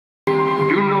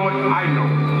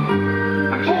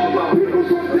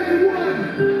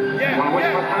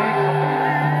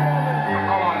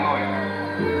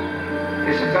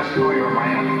just lawyer of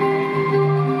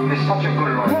Miami. He's such a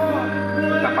good lawyer.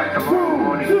 That by tomorrow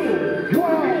morning, you'll be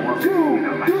working with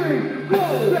a license.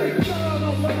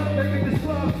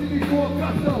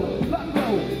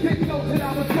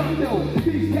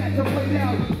 These cats are played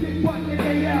out, get what they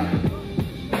laid out.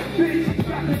 Bitch,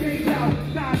 got the gauge out,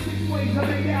 9-6 ways are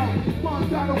laid out. Mom's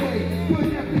got away,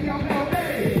 good FBI out LA.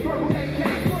 Verbal AK,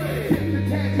 tip the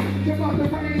taxi, jump out the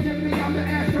range, empty out the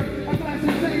ashtray. A glass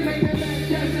of same, make that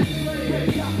man dancing.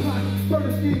 Red shot plots,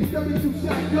 30 schemes, 32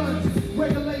 shotguns.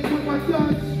 Regulate with my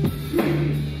guns.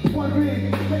 One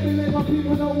ring, let me let my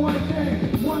people know one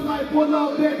thing. One life, one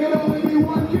love, there can only be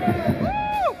one game.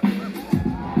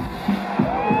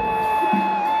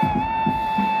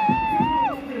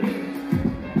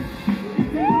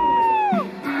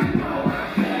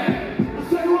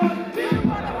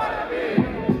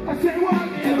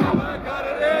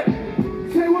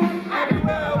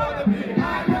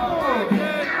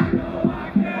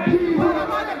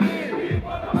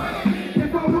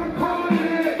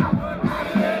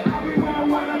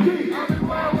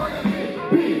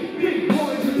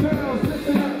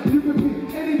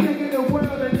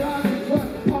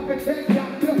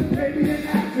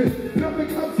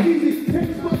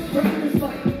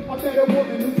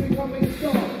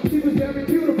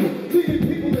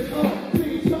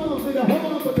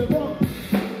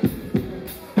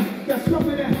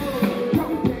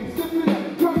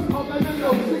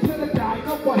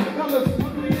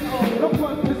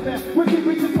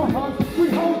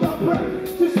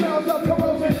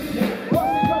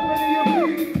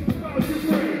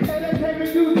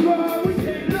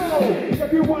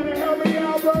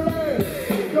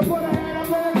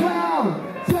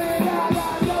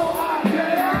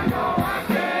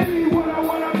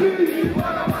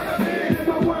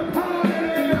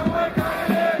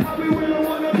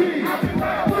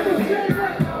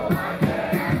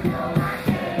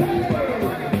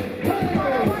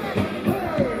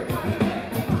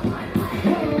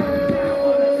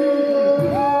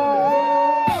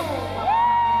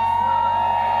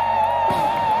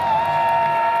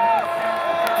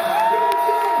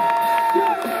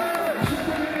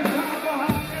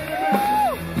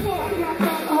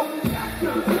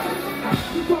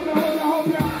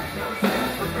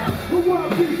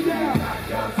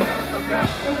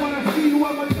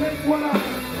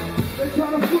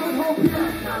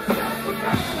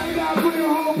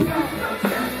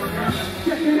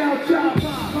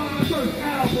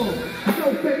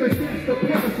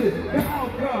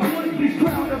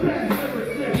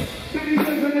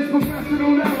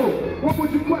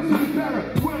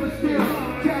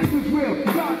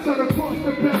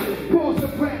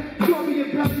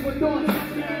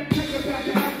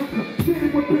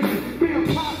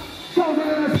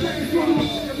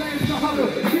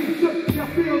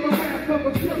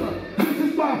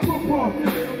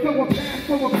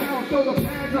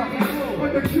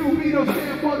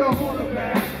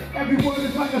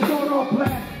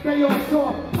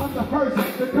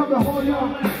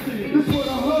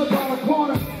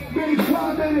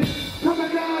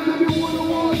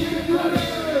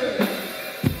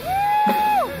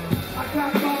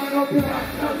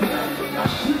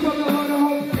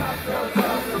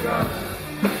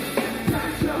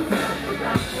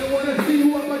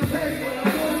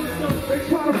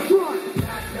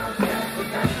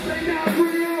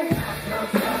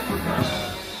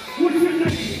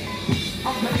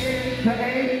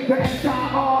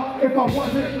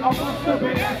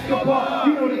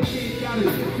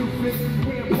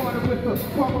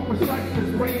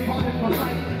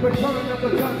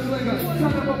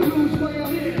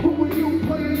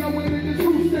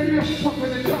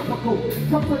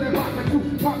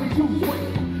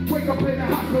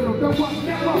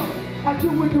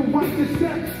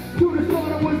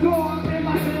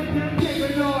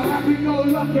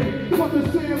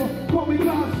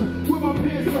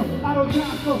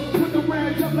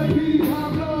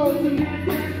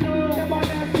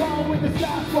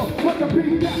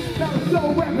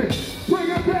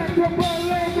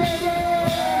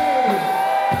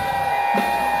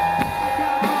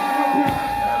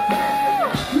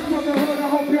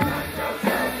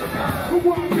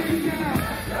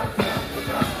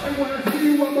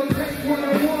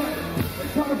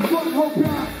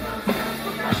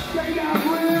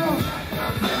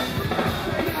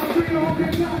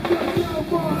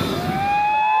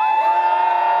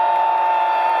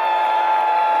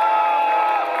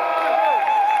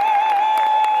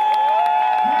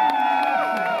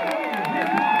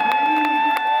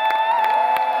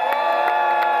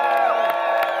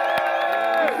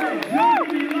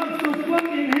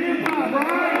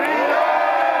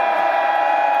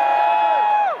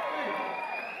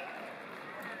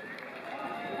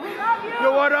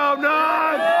 what up,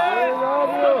 Nas?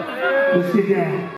 Let's get down.